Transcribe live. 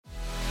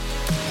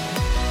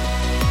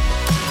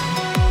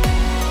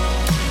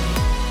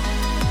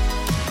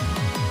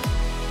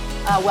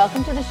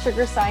Welcome to the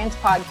Sugar Science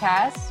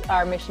Podcast.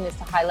 Our mission is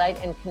to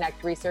highlight and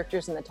connect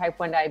researchers in the type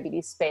 1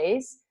 diabetes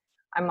space.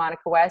 I'm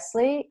Monica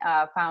Wesley,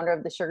 founder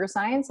of the Sugar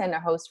Science and a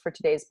host for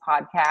today's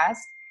podcast.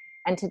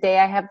 And today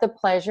I have the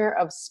pleasure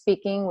of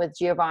speaking with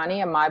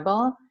Giovanni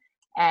Amaibel,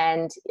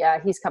 and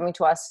he's coming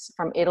to us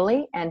from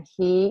Italy, and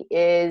he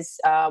is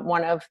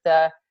one of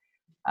the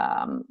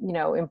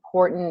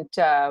important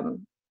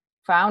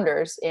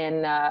founders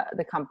in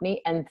the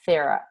company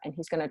Anthera, and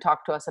he's going to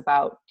talk to us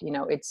about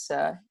its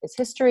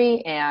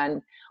history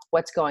and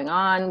what's going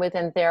on with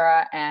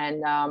Anthera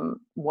and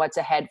what's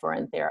ahead for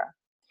Anthera.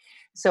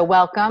 So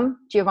welcome,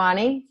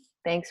 Giovanni.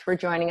 Thanks for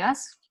joining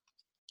us.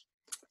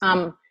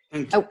 I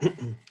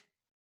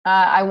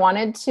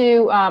wanted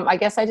to I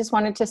just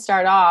wanted to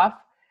start off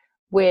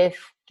with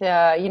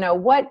can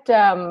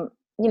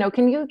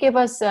you give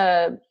us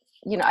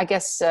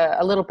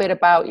a little bit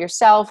about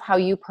yourself, how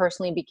you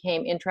personally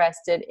became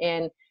interested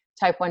in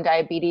type 1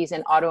 diabetes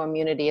and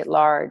autoimmunity at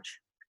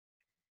large?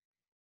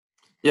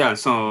 Yeah,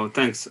 so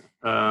thanks.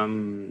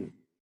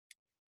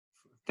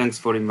 Thanks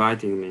for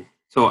inviting me.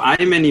 So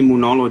I'm an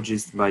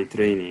immunologist by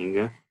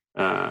training,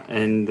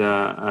 and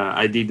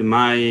I did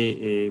my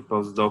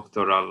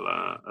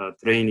postdoctoral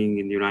training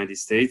in the United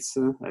States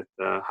at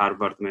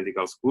Harvard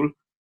Medical School,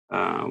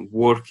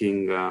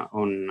 working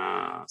on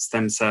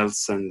stem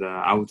cells and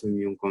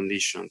autoimmune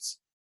conditions.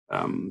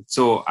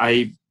 So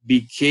I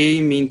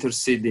became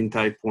interested in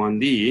type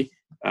 1D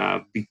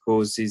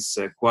because it's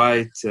a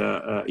quite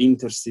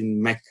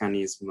interesting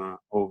mechanism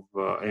of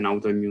an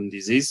autoimmune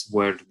disease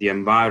where the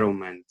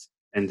environment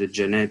and the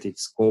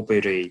genetics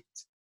cooperate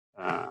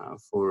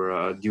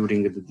for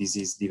during the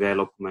disease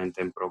development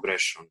and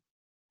progression.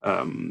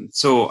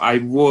 So I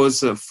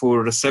was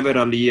for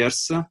several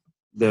years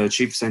the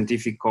chief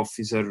scientific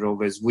officer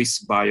of a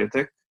Swiss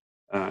biotech,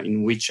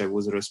 in which I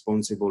was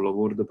responsible of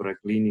all the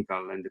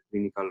preclinical and the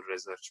clinical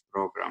research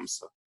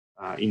programs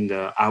in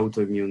the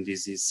autoimmune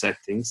disease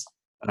settings.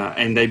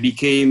 And I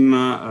became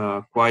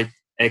quite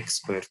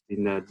expert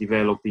in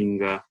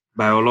developing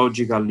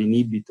biological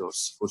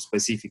inhibitors for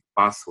specific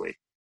pathway.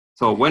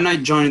 So when I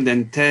joined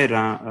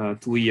Anthera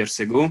 2 years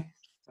ago,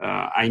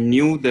 I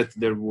knew that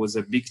there was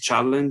a big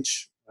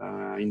challenge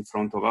in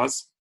front of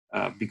us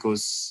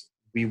because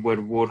we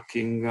were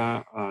working,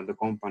 the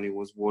company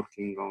was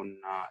working on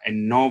a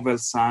novel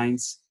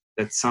science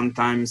that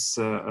sometimes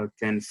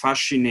can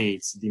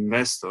fascinate the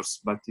investors,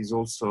 but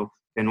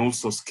can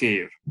also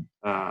scare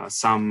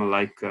some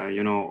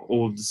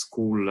old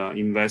school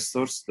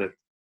investors that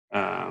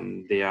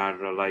they are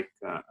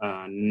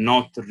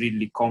not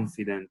really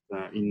confident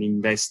in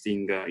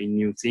investing in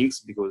new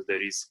things because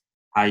there is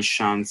high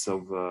chance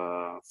of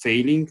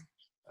failing.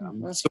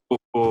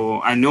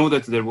 So I know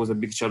that there was a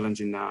big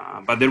challenge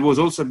but there was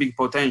also a big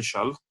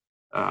potential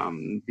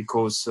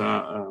because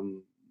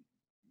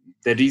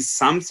there is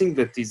something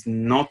that is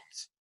not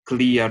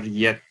clear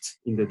yet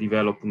in the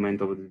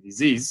development of the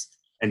disease,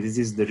 and this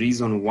is the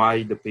reason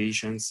why the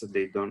patients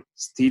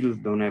still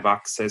don't have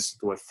access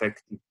to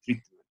effective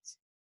treatments.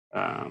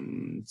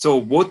 So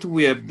what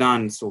we have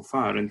done so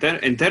far,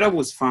 Anthera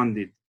was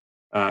founded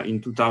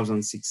in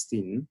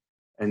 2016,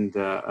 and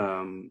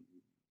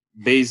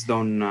based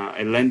on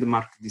a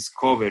landmark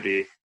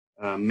discovery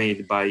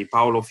made by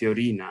Paolo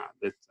Fiorina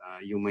that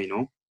you may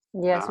know.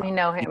 Yes, we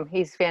know him.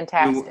 He's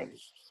fantastic.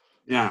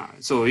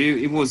 So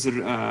he was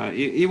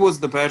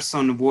the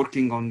person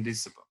working on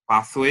this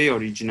pathway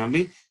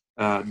originally.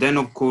 Then,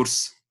 of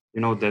course,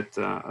 you know that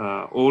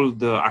all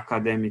the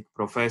academic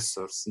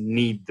professors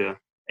need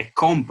a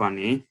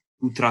company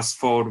to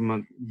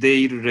transform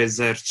their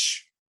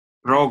research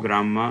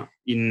program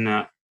in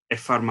a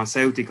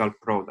pharmaceutical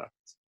product.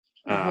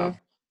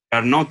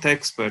 Are not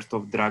expert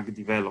of drug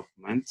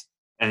development,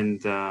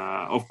 and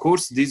of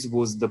course this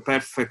was the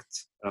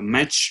perfect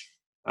match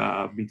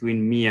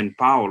between me and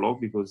Paolo,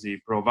 because he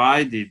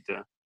provided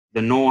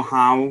the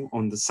know-how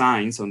on the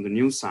science, on the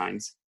new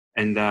science,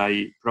 and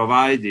I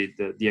provided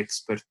the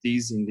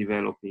expertise in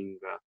developing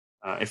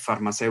a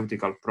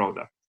pharmaceutical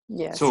product.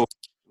 Yes. So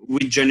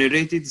we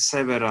generated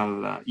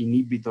several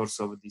inhibitors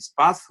of this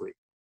pathway,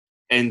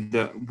 and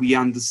we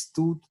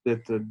understood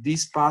that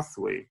this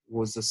pathway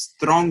was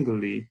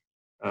strongly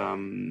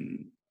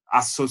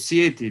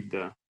associated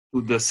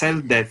to the cell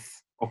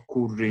death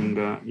occurring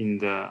in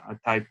the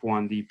type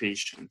 1D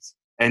patients.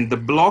 And the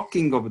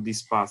blocking of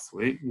this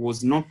pathway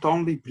was not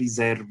only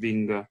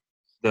preserving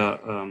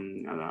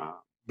the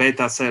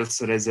beta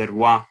cells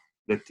reservoir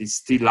that is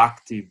still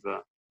active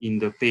in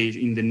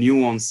the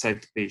new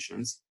onset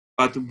patients,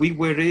 but we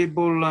were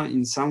able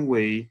in some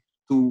way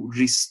to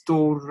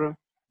restore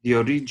the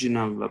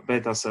original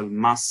beta cell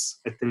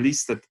mass, at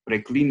least at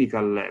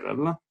preclinical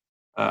level.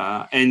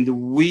 And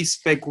we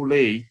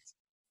speculate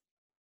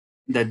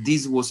that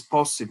this was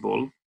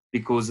possible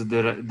because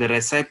the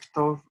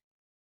receptor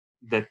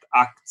that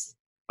acts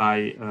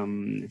by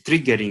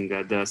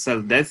triggering the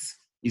cell death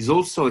is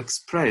also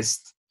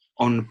expressed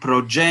on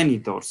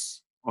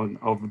progenitors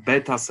of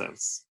beta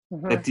cells.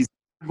 That is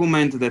an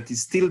argument that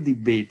is still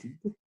debated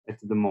at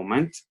the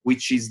moment,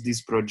 which is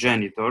this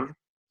progenitor.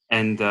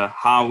 and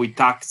how it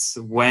acts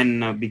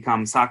when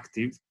becomes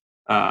active.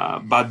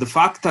 But the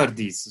fact are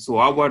this. So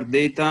our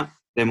data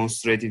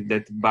demonstrated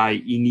that by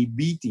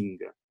inhibiting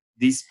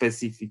this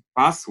specific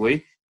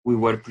pathway, we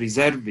were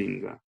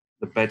preserving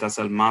the beta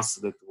cell mass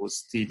that was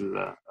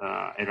still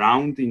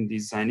around in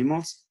these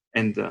animals,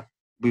 and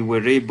we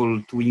were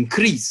able to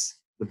increase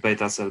the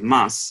beta cell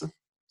mass.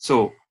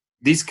 So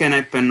this can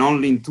happen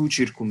only in two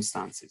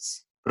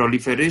circumstances: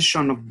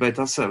 proliferation of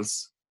beta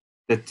cells,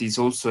 that is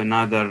also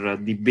another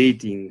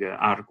debating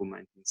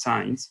argument in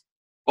science,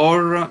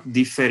 or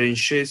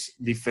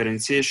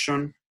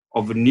differentiation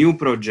of new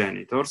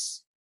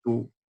progenitors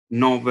to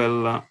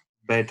novel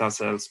beta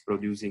cells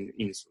producing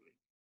insulin.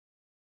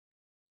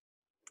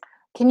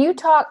 Can you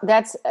talk?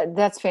 That's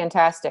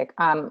fantastic.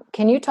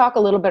 Can you talk a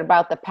little bit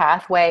about the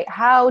pathway?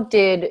 How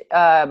did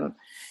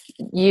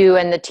you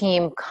and the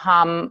team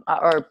come,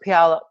 or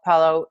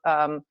Paolo,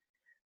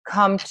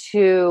 come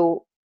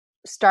to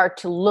start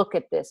to look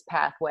at this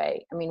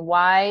pathway? I mean,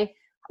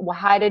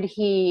 how did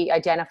he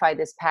identify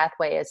this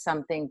pathway as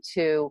something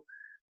to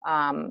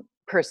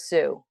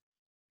pursue?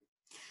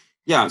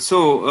 Yeah,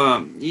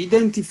 so he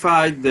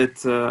identified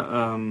that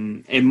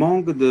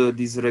among the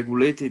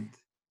dysregulated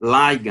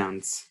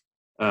ligands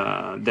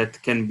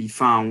that can be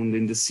found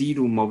in the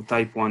serum of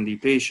type 1D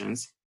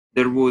patients,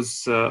 there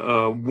was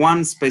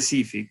one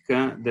specific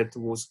that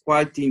was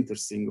quite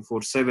interesting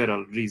for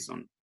several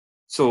reasons.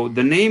 So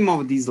the name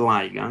of this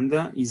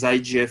ligand is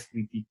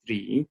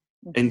IGF-BP3,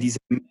 and is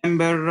a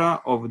member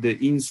of the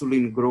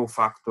insulin growth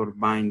factor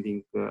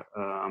binding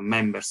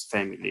members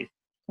family.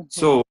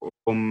 So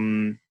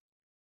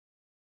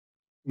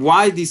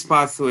why this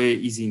pathway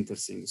is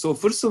interesting? So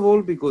first of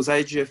all, because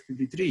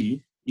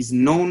IGF-BP3 is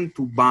known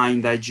to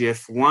bind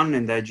IGF-1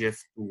 and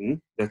IGF-2,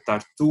 that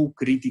are two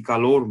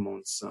critical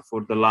hormones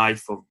for the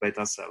life of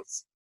beta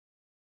cells,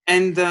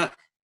 and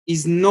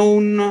is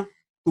known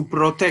to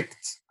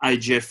protect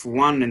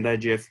IGF-1 and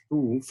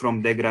IGF-2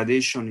 from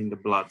degradation in the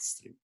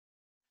bloodstream.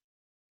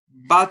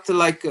 But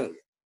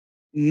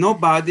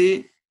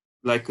nobody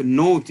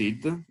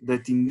noted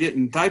that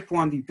in type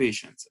 1D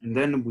patients, and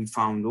then we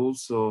found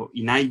also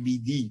in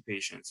IBD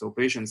patients, so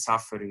patients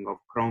suffering of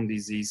Crohn's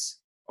disease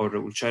or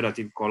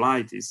ulcerative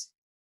colitis,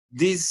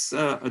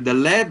 the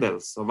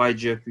levels of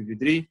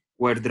IGF-BP3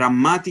 were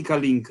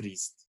dramatically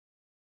increased.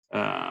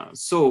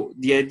 So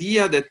the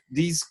idea that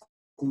this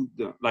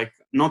could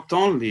not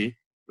only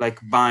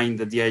bind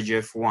the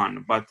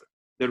IGF-1, but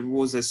there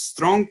was a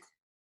strong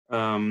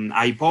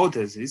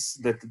hypothesis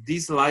that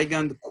this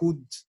ligand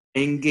could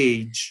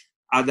engage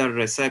other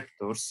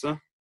receptors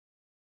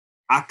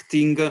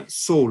acting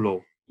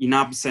solo in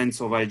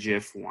absence of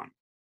IGF-1.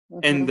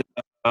 And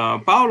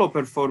Paolo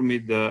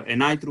performed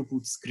an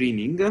high-throughput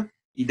screening,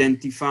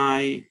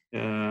 identify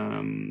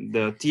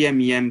the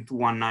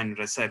TMEM219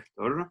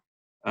 receptor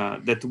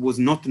that was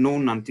not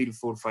known until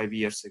 4 or 5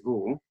 years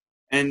ago,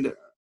 and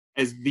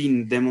has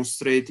been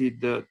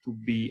demonstrated to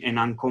be an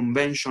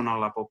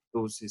unconventional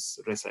apoptosis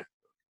receptor.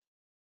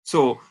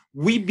 So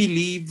we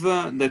believe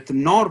that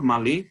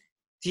normally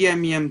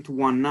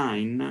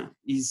TMEM219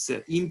 is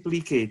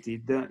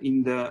implicated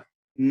in the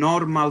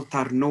normal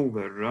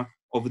turnover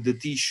of the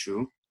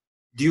tissue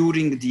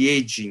during the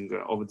aging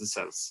of the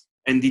cells,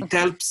 and it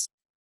helps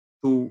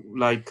to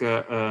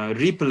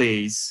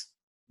replace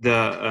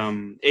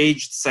the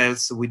aged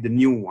cells with the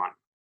new one.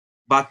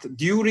 But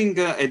during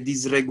a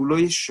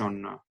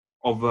dysregulation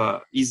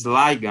of his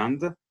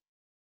ligand,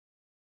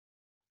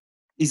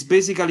 is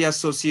basically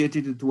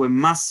associated to a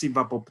massive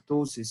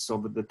apoptosis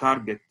of the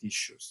target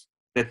tissues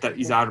that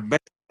are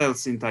beta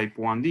cells in type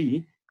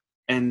 1D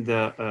and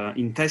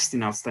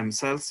intestinal stem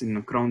cells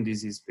in Crohn's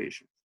disease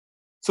patients.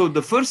 So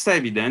the first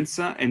evidence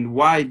and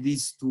why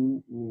these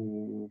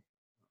two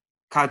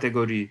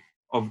category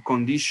of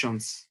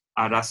conditions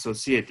are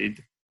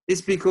associated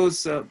is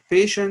because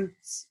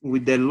patients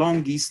with a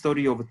long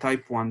history of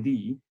type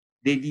 1D,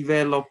 they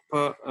develop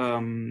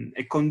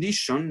a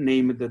condition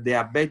named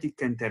diabetic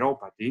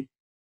enteropathy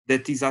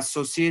that is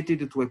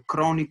associated to a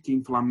chronic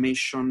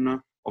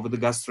inflammation of the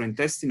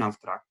gastrointestinal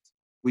tract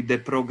with the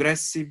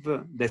progressive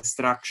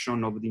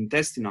destruction of the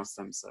intestinal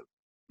stem cell.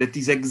 That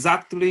is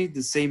exactly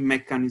the same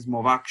mechanism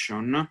of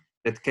action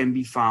that can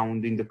be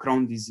found in the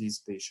Crohn's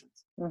disease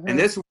patients. And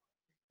that's why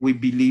we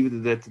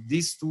believed that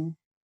these two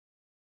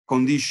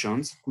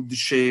conditions could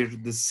share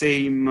the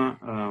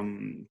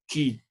same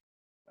key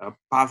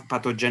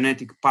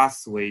pathogenetic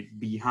pathway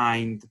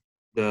behind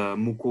the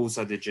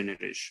mucosa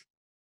degeneration.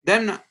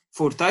 Then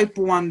for type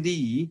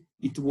 1D,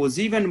 it was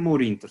even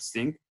more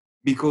interesting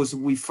because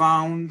we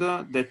found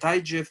that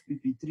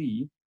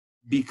IGF-BP3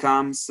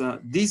 becomes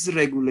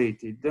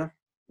dysregulated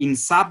in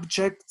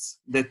subjects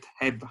that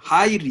have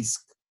high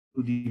risk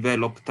to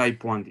develop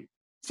type 1D.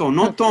 So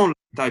not only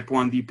type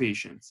 1D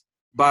patients,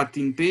 but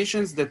in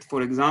patients that,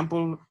 for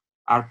example,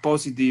 are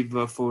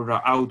positive for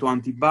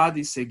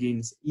autoantibodies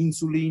against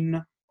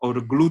insulin or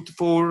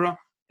GLUT4,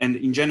 and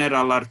in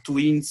general are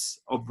twins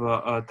of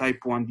type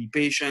 1D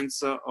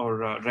patients or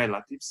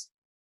relatives.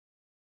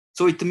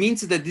 So it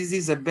means that this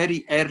is a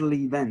very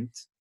early event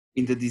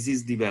in the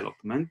disease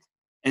development.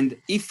 And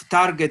if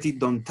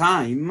targeted on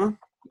time,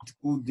 it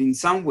could in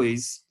some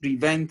ways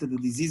prevent the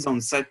disease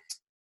onset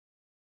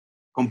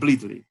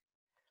completely.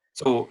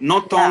 So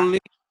not only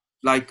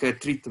like a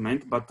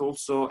treatment, but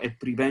also a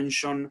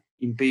prevention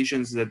in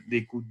patients that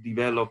they could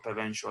develop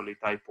eventually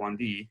type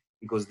 1D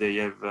because they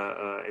have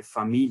a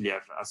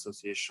familiar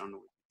association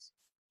with it.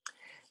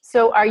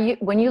 So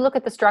when you look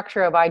at the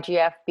structure of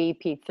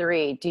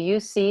IGF-BP3, do you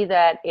see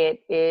that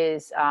it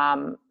is,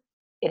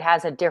 it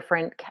has a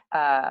different,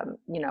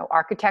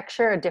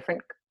 architecture, a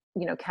different,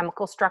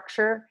 chemical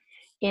structure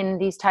in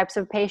these types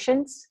of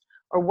patients?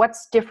 Or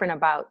what's different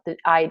about the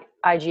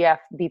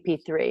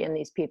IGF-BP3 in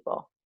these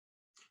people?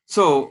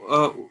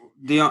 So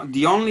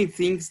the only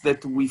things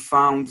that we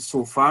found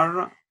so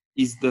far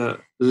is the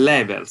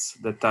levels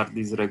that are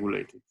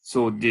dysregulated.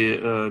 So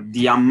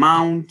the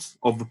amount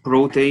of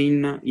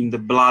protein in the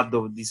blood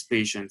of these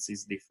patients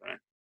is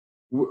different.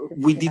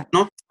 We did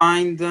not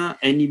find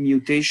any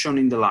mutation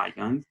in the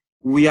ligand.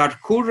 We are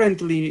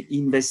currently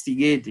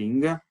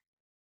investigating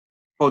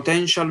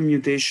potential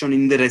mutation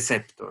in the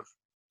receptor.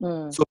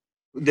 So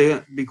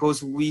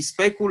because we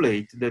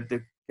speculate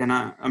that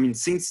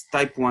since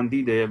type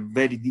 1D, they have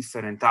very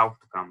different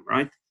outcome,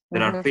 right?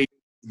 There are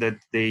patients that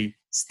they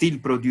still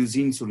produce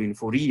insulin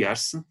for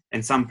years,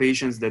 and some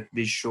patients that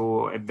they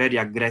show a very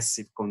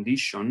aggressive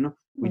condition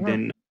with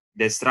the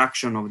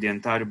destruction of the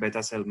entire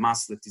beta cell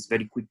mass that is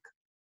very quick.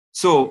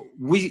 So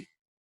we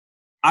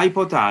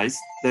hypothesized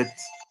that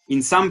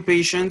in some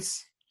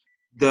patients,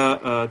 the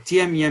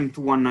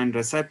TMEM219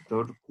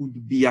 receptor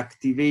could be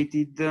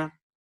activated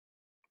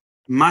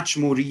much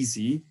more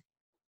easy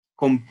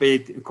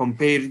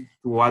compared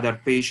to other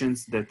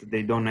patients that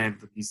they don't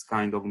have this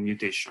kind of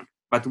mutation.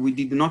 But we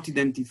did not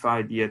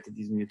identify yet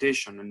this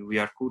mutation, and we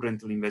are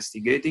currently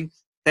investigating,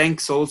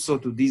 thanks also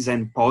to this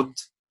NPOD,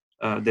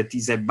 that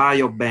is a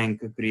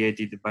biobank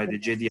created by the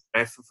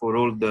JDRF for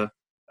all the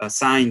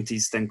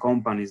scientists and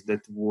companies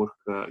that work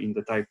in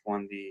the type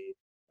 1D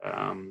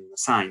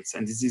science.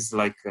 And this is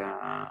like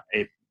a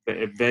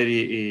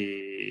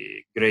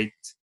very great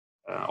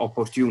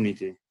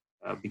opportunity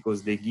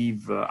because they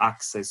give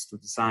access to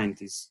the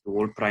scientists to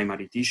all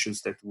primary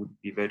tissues that would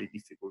be very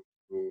difficult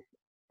to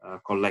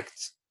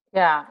collect.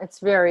 Yeah, it's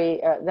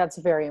very, that's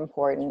a very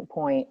important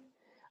point.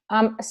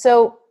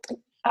 So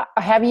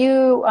have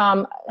you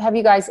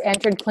guys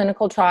entered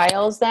clinical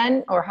trials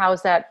then, or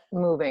how's that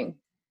moving?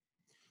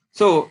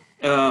 So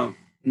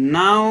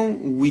now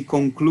we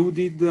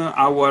concluded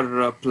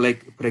our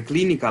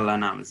preclinical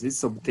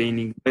analysis,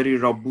 obtaining very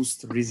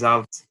robust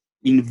results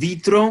in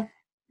vitro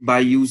by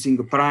using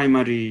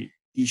primary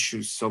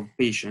tissues of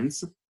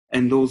patients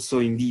and also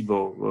in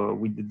vivo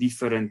with the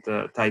different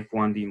type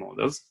 1D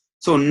models.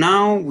 So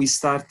now we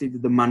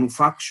started the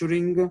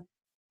manufacturing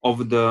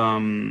of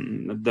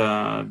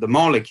the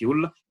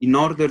molecule in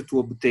order to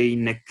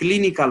obtain a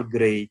clinical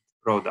grade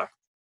product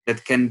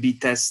that can be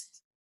tested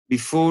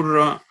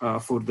before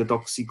for the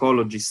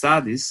toxicology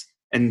studies,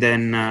 and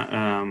then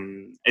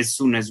as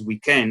soon as we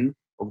can,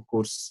 of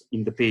course,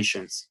 in the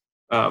patients.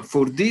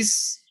 For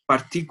this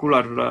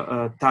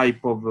particular type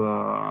of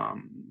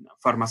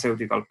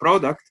pharmaceutical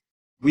product,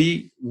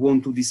 we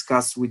want to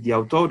discuss with the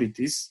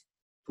authorities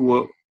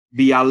to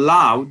be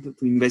allowed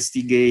to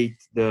investigate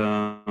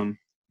the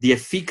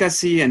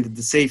efficacy and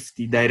the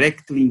safety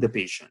directly in the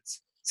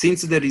patients.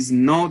 Since there is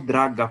no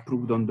drug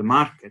approved on the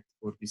market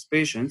for these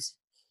patients,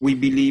 we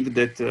believe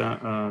that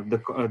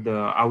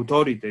the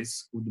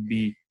authorities would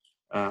be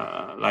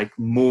like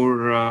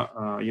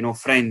more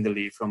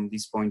friendly from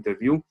this point of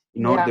view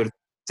in order to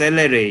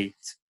accelerate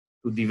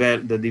to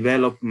the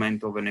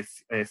development of an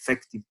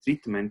effective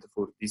treatment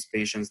for these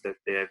patients that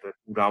they have a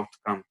poor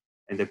outcome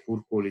and a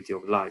poor quality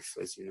of life,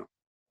 as you know.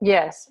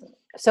 Yes.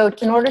 So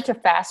in order to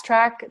fast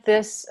track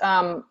this,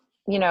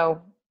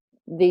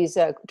 these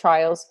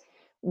trials,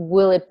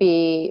 will it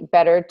be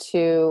better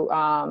to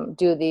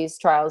do these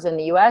trials in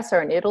the US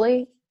or in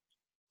Italy?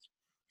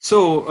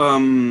 So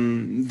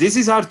this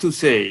is hard to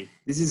say.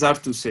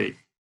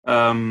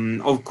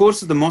 Of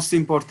course, the most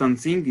important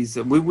thing is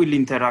we will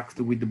interact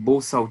with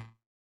both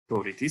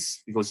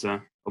authorities because,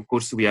 of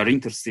course, we are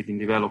interested in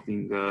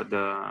developing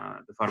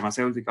the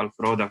pharmaceutical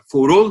product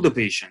for all the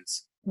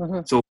patients.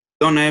 So we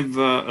don't have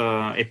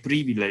a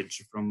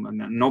privilege from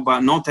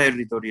no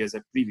territory as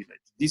a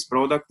privilege. This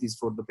product is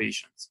for the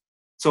patients.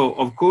 So,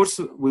 of course,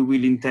 we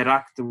will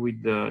interact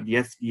with the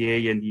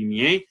FDA and the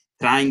EMA,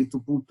 trying to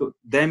put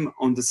them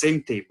on the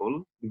same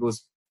table,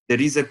 because there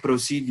is a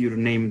procedure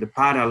named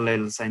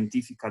parallel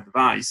scientific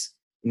advice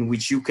in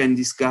which you can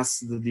discuss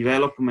the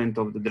development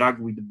of the drug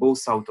with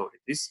both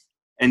authorities.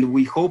 And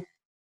we hope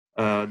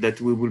that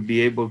we will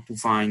be able to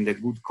find a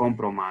good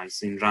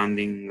compromise in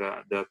running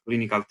the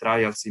clinical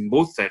trials in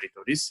both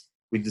territories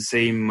with the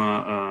same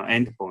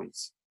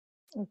endpoints.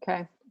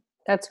 Okay,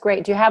 that's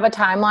great. Do you have a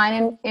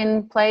timeline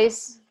in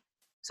place?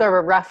 Sort of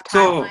a rough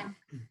timeline?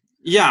 So,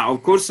 yeah,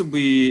 of course,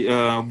 we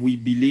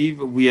believe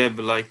we have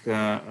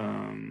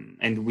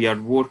and we are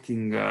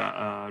working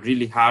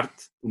really hard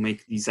to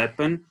make this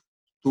happen.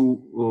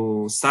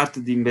 to start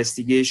the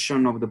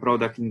investigation of the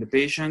product in the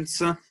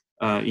patients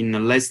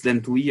in less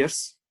than 2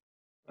 years.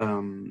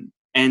 And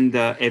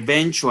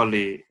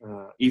eventually,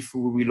 if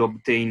we will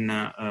obtain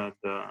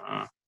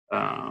the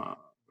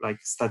like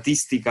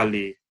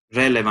statistically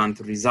relevant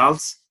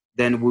results,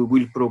 then we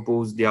will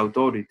propose the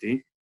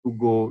authority to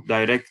go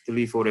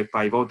directly for a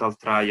pivotal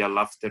trial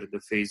after the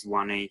phase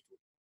 1A.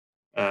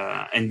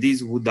 And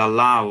this would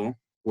allow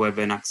to have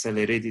an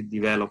accelerated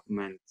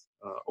development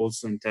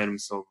also in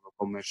terms of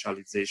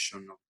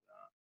commercialization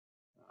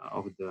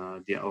of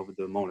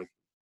the molecule.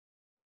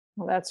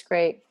 Well, that's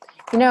great.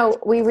 You know,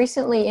 we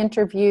recently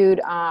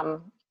interviewed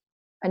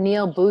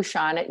Anil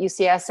Bhushan at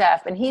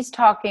UCSF, and he's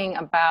talking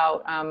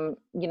about,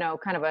 you know,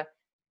 kind of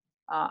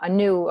a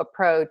new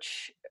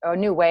approach, a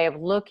new way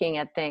of looking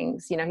at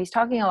things. You know, he's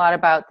talking a lot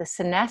about the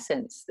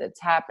senescence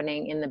that's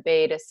happening in the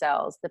beta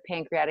cells, the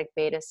pancreatic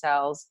beta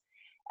cells,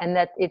 and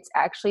that it's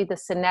actually the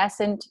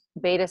senescent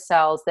beta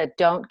cells that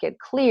don't get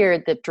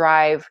cleared that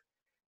drive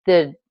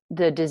the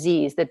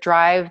disease, that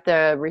drive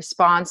the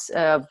response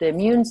of the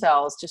immune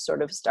cells to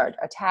sort of start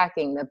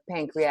attacking the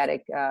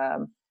pancreatic,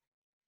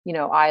 you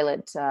know,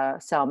 islet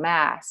cell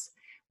mass,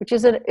 which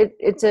is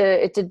it's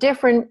a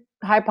different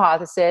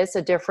hypothesis,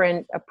 a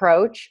different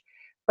approach.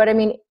 But I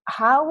mean,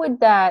 how would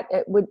that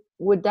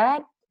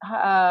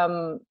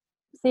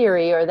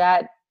theory or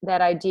that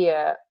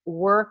idea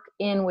work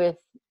in with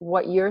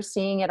what you're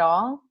seeing at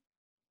all?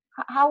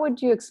 How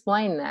would you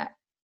explain that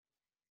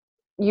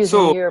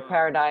using your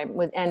paradigm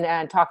with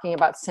and talking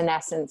about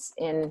senescence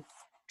in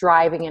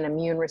driving an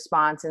immune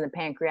response in the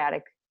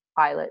pancreatic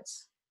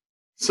islets?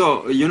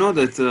 So you know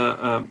that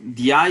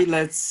the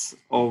islets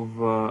of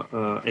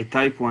a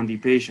type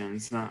 1D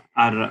patients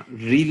are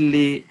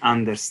really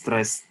under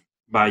stress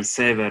by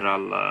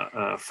several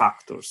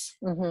factors.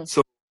 Mm-hmm.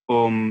 So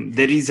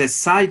there is a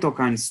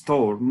cytokine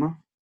storm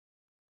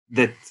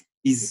that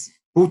is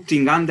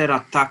putting under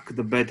attack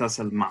the beta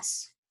cell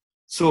mass.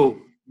 So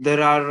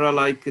there are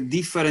like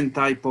different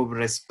type of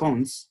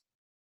response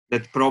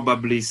that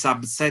probably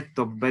subset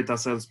of beta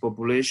cells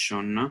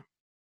population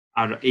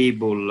are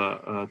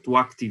able to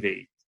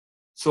activate.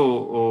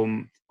 So,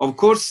 of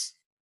course,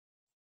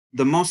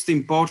 the most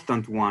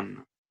important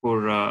one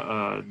for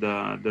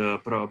the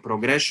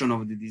progression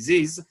of the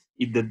disease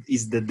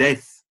is the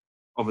death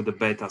of the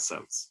beta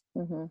cells.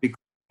 Mm-hmm. Because,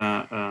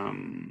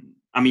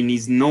 I mean,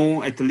 is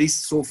no, at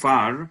least so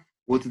far,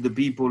 what the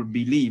people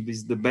believe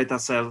is the beta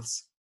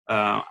cells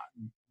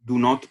do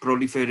not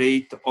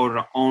proliferate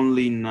or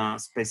only in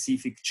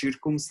specific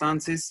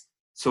circumstances.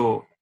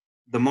 So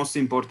the most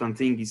important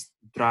thing is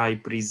to try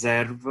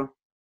preserve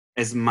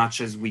as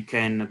much as we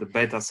can the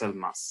beta cell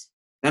mass.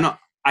 Then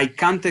I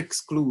can't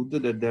exclude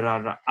that there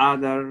are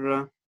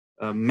other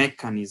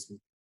mechanisms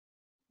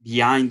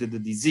behind the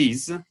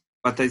disease,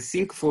 but I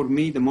think for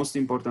me the most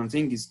important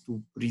thing is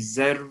to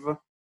preserve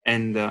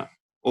and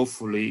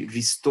hopefully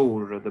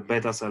restore the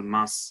beta cell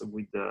mass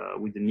with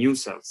the new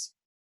cells.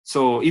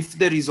 So if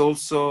there is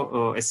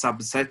also a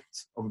subset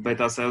of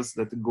beta cells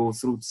that go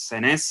through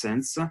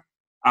senescence,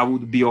 I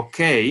would be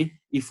okay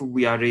if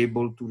we are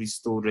able to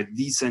restore a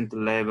decent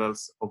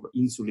levels of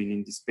insulin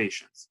in these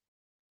patients.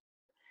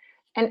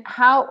 And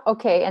how,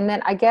 okay, and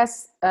then I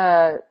guess,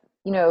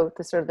 you know,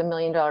 the sort of the $1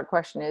 million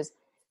question is,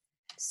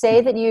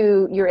 say that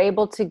you're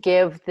able to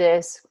give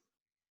this,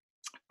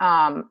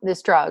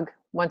 this drug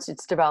once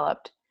it's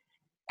developed,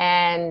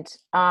 and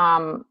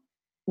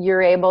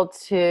you're able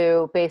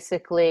to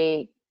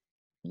basically,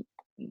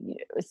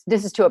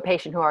 this is to a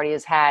patient who already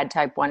has had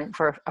type 1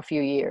 for a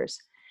few years,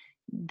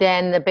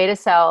 then the beta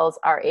cells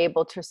are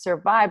able to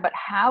survive. But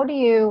how do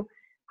you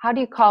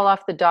call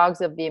off the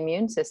dogs of the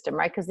immune system,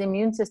 right? Because the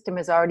immune system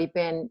has already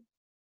been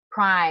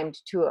primed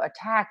to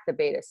attack the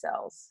beta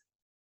cells.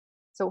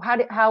 So how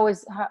do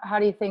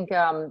you think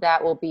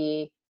that will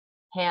be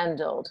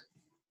handled?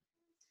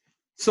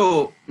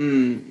 So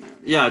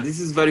yeah, this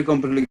is very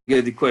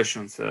complicated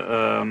questions.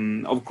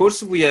 Of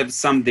course, we have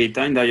some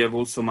data, and I have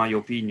also my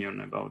opinion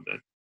about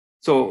that.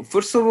 So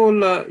first of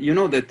all, you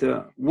know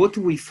that what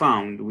we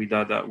found with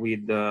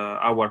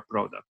our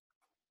product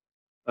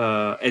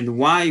and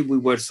why we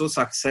were so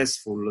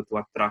successful to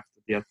attract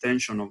the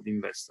attention of the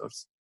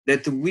investors,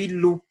 that we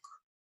look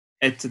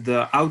at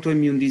the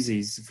autoimmune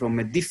disease from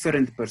a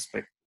different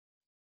perspective.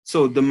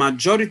 So the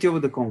majority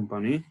of the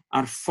company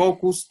are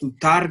focused to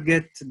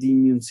target the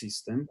immune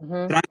system,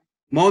 mm-hmm. trying to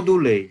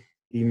modulate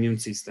the immune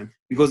system,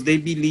 because they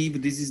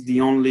believe this is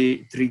the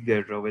only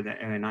trigger of an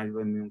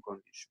autoimmune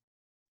condition.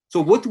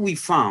 So what we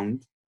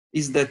found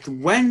is that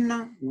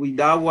when, with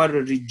our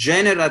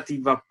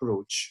regenerative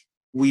approach,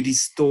 we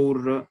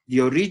restore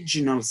the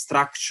original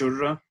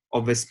structure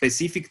of a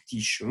specific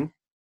tissue,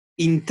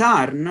 in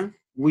turn,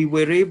 we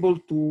were able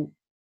to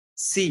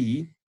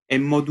see a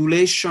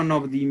modulation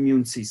of the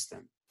immune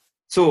system.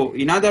 So,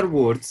 in other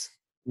words,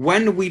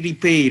 when we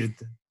repaired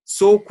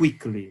so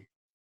quickly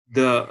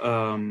the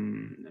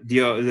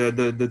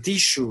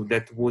tissue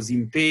that was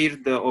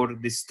impaired or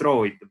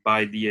destroyed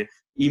by the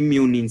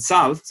immune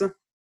insults,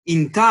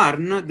 in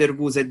turn, there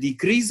was a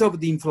decrease of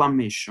the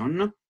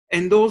inflammation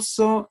and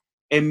also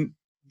a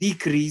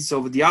decrease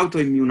of the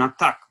autoimmune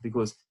attack,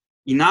 because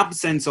in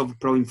absence of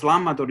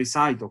pro-inflammatory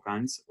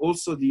cytokines,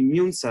 also the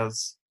immune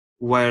cells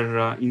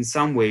were in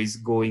some ways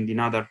going in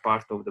other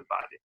part of the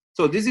body.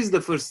 So this is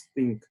the first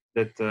thing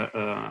that,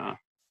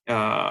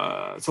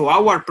 so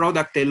our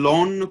product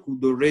alone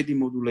could already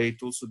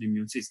modulate also the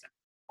immune system.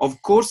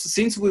 Of course,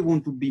 since we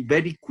want to be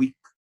very quick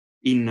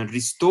in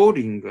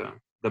restoring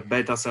the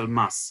beta cell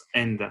mass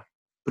and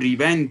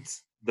prevent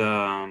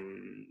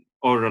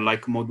or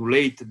like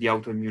modulate the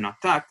autoimmune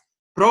attack,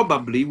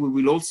 probably we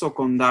will also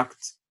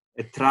conduct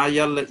a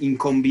trial in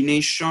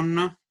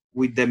combination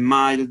with the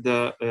mild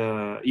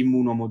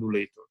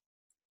immunomodulator.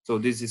 So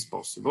this is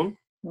possible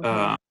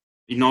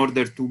in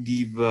order to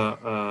give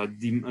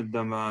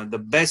the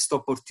best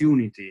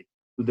opportunity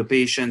to the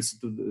patients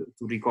to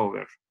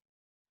recover.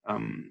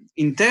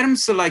 In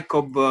terms like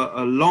of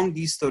a long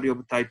history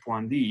of type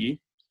 1D,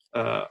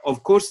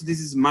 of course, this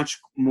is much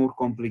more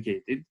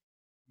complicated,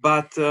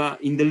 but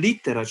in the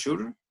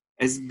literature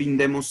has been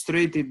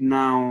demonstrated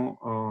now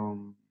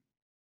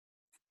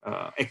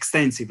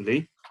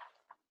extensively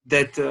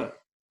that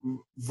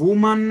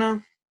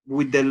women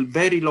with a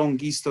very long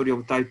history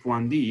of type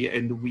 1D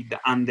and with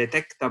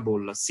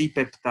undetectable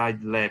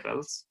C-peptide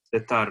levels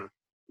that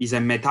is a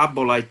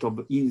metabolite of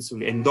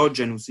insulin,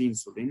 endogenous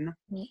insulin,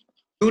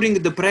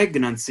 during the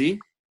pregnancy,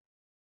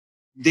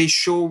 they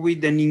show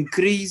with an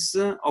increase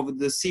of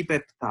the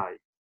C-peptide.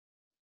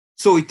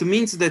 So it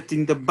means that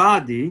in the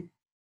body,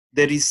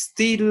 there is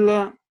still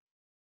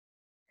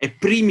a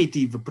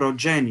primitive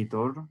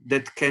progenitor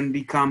that can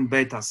become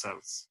beta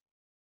cells.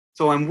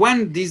 So, and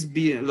when this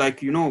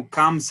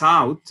comes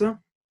out,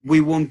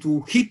 we want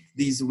to hit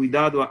this with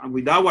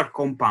our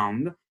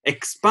compound,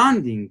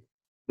 expanding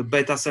the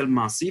beta cell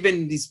mass, even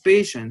in these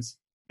patients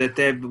that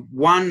have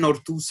 1 or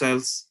 2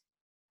 cells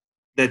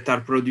that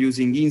are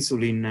producing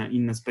insulin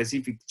in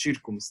specific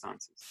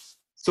circumstances.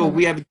 So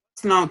we have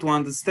now to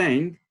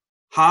understand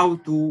how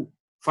to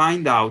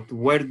find out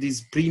where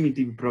these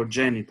primitive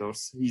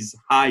progenitors is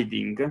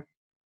hiding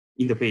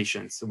in the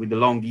patients with a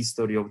long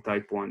history of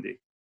type 1D.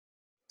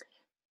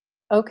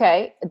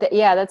 Okay.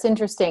 Yeah, that's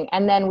interesting.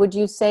 And then would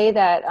you say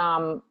that,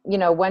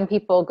 when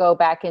people go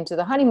back into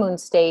the honeymoon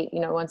state,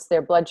 once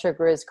their blood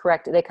sugar is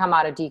corrected, they come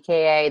out of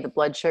DKA, the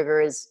blood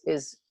sugar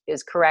is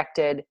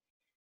corrected,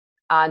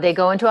 they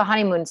go into a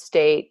honeymoon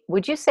state.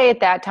 Would you say at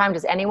that time,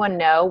 does anyone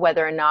know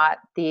whether or not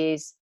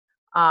these,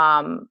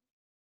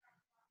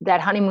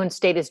 that honeymoon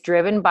state is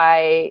driven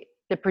by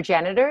the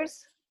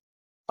progenitors,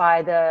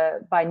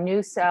 by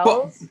new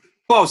cells?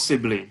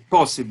 Possibly.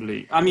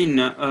 I mean,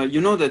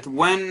 that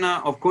when,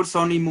 of course,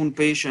 honeymoon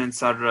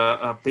patients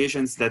are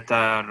patients that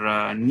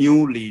are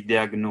newly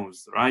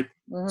diagnosed, right?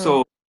 Mm-hmm.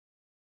 So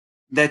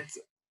that,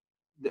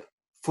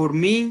 for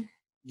me,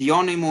 the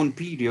honeymoon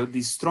period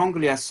is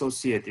strongly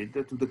associated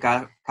to the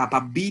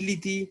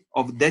capability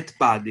of that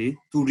body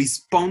to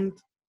respond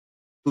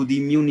to the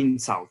immune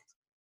insult.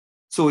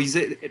 So is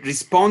it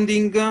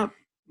responding,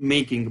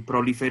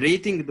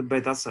 proliferating the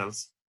beta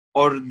cells,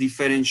 or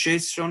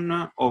differentiation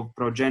of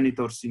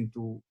progenitors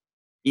into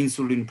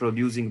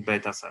insulin-producing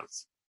beta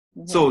cells.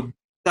 Mm-hmm. So these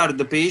are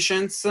the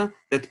patients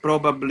that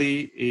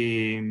probably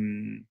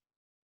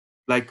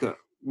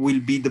will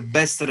be the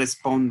best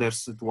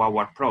responders to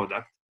our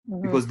product,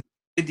 because they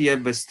already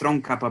have a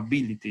strong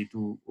capability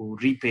to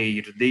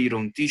repair their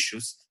own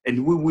tissues,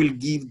 and we will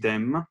give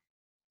them,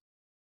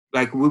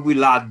 we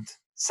will add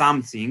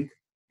something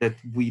that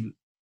will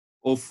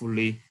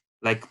hopefully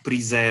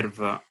preserve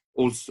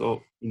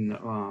also in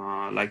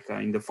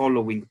the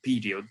following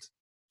period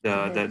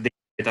the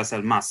beta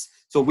cell mass.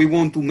 So we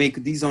want to make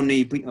this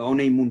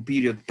honeymoon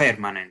period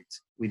permanent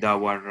with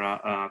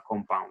our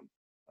compound.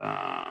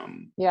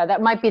 Yeah,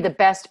 that might be the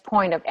best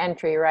point of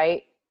entry,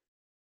 right?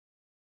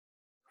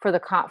 For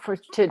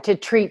to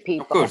treat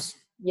people. Of course.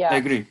 Yeah, I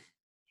agree.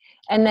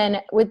 And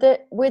then with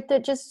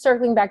the just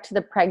circling back to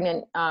the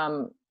pregnant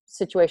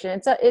situation,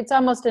 it's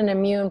almost an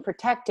immune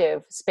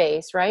protective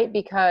space, right?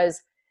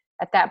 Because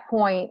at that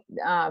point,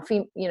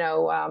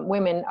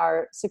 women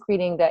are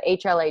secreting the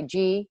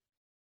HLA-G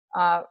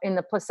in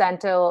the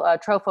placental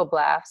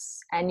trophoblasts,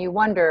 and you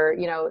wonder,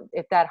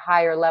 if that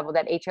higher level,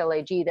 that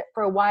HLA-G, that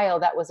for a while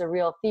that was a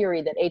real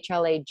theory, that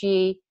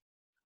HLA-G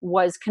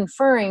was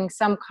conferring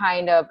some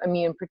kind of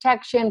immune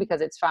protection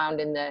because it's found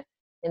in the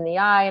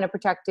eye in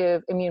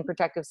a immune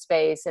protective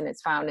space, and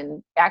it's found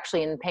in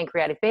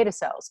pancreatic beta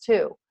cells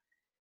too.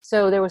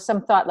 So there was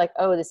some thought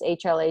this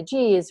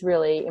HLA-G is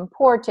really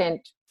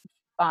important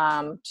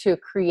to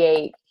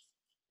create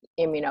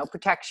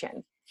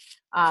immunoprotection.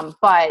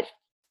 But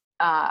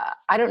I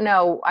don't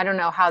know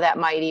how that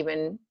might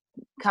even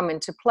come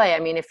into play. I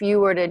mean, if you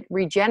were to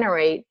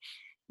regenerate,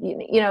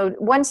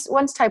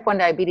 once type 1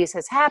 diabetes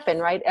has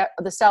happened, right,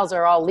 the cells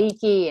are all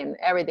leaky and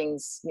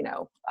everything's,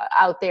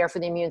 out there for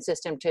the immune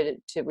system to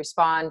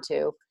respond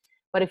to.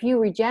 But if you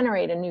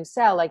regenerate a new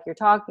cell like you're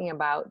talking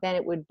about, then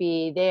it would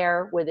be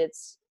there with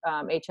its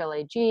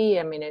HLA-G.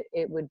 I mean,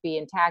 it would be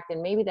intact,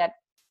 and maybe that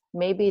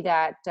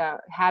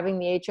having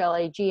the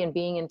HLA-G and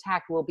being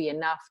intact will be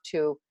enough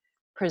to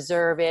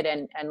preserve it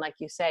and like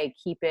you say,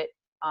 keep it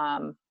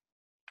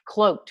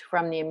cloaked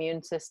from the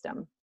immune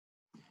system.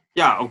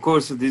 Yeah, of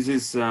course, this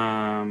is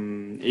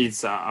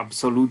it's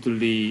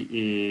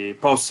absolutely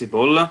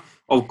possible.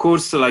 Of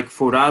course, like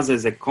for us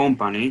as a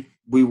company,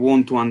 we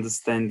want to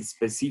understand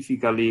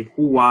specifically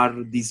who are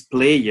these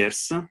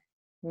players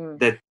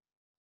that,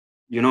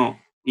 you know,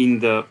 in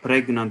the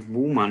pregnant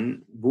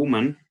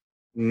woman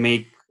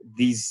make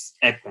this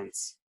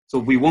happens. So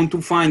we want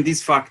to find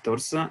these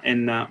factors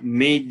and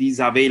make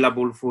these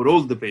available for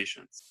all the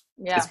patients,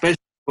 especially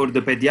for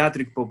the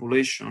pediatric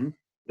population.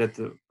 That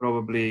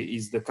probably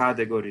is the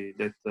category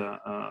that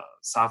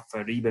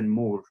suffer even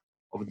more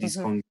of these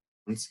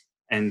conditions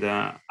and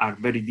are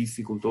very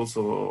difficult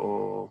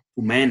also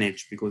to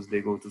manage because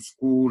they go to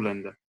school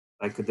and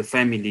like the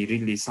family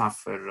really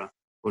suffer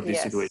for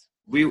this situation.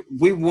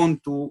 We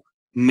want to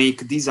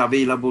make this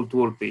available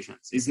to all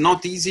patients. It's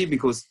not easy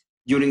because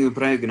during the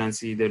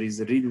pregnancy there is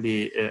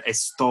really a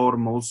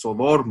storm also of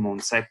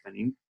hormones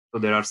happening. So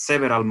there are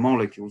several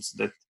molecules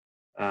that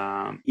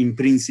in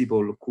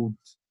principle could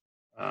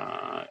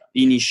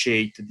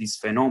initiate this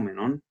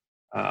phenomenon,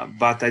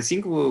 but I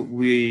think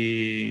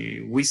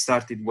we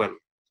started well.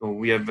 So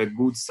we have a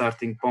good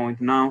starting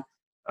point now.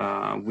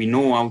 We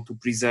know how to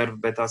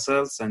preserve beta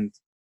cells and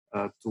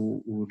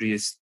to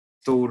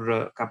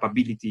restore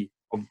capability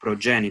of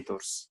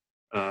progenitors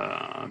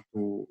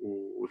to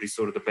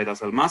restore the beta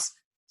cell mass.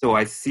 So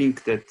I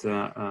think that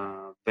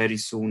very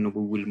soon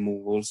we will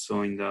move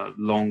also in the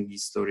long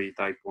history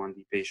type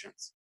 1D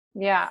patients.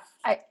 Yeah,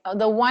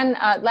 the one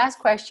last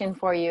question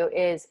for you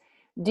is: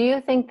 do you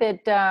think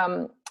that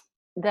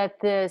that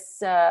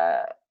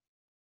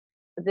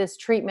this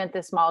treatment,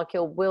 this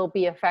molecule, will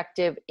be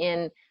effective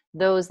in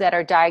those that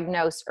are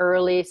diagnosed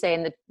early,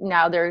 say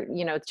now they're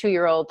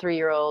 2-year-old,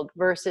 3-year-old,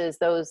 versus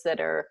those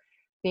that are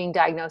being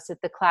diagnosed at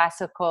the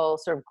classical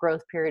sort of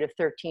growth period of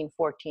 13,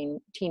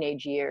 14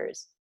 teenage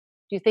years?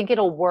 Do you think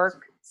it'll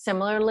work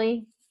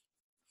similarly?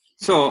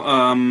 So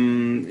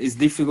it's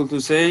difficult to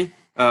say.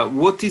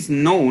 What is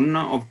known,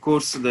 of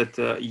course, that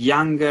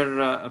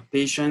younger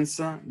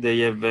patients, they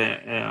have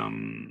a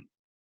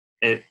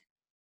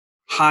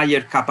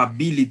higher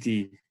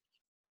capability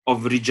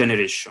of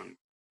regeneration.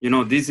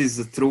 This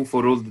is true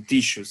for all the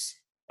tissues.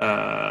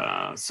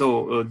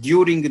 So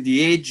during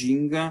the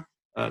aging,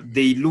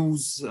 they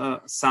lose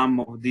some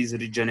of this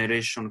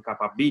regeneration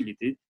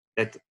capability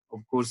that,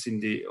 of course, in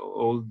the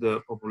old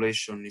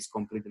population is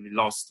completely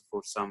lost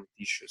for some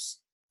tissues.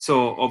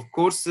 So, of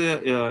course,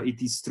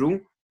 it is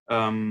true.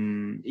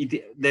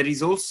 There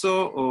is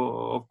also,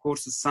 of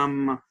course,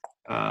 some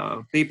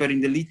paper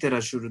in the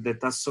literature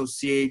that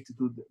associate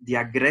to the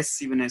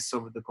aggressiveness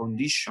of the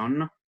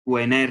condition to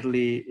an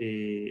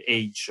early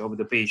age of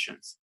the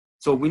patients.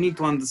 So we need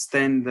to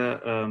understand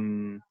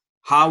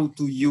how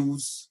to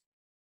use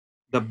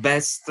the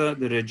best,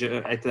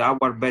 at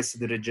our best,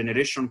 the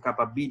regeneration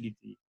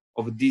capability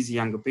of these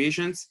young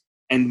patients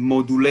and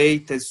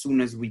modulate as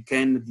soon as we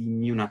can the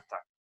immune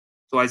attack.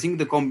 So I think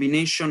the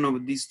combination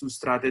of these two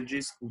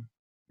strategies could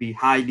be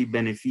highly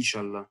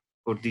beneficial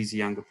for these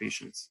young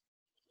patients.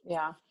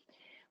 Yeah.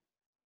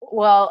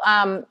 Well,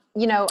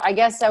 I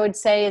guess I would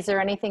say, is there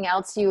anything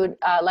else you would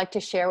like to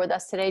share with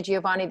us today,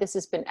 Giovanni? This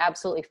has been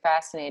absolutely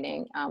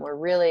fascinating. We're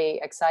really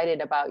excited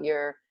about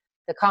the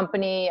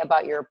company,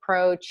 about your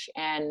approach,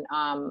 and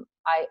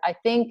I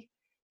think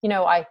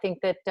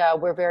that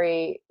we're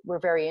very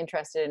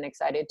interested and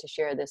excited to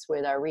share this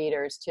with our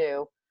readers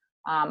too.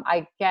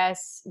 I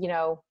guess,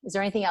 is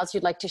there anything else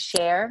you'd like to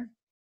share?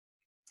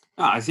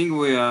 I think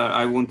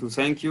I want to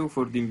thank you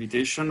for the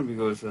invitation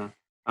because,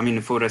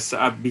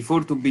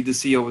 before to be the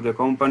CEO of the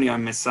company,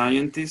 I'm a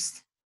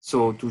scientist.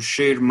 So to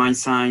share my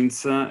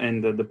science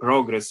and the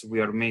progress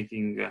we are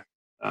making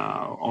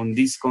on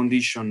this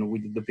condition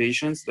with the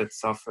patients that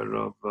suffer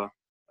of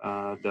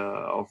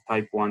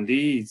type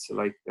 1D, it's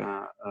like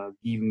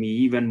give me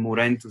even more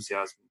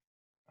enthusiasm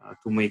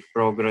to make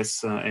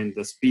progress and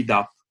speed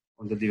up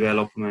on the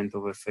development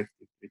of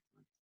effective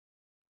treatment.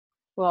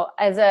 Well,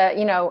 as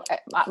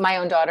my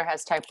own daughter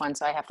has type 1,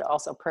 so I have to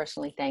also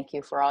personally thank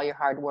you for all your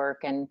hard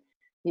work and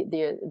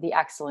the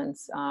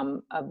excellence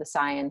of the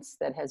science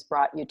that has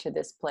brought you to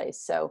this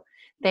place. So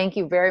thank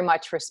you very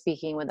much for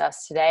speaking with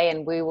us today,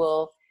 and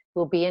we'll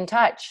be in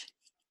touch.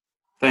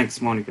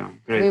 Thanks, Monica.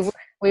 Great.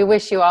 We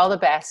wish you all the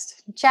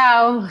best.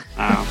 Ciao.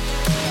 Ciao.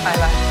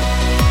 Bye-bye.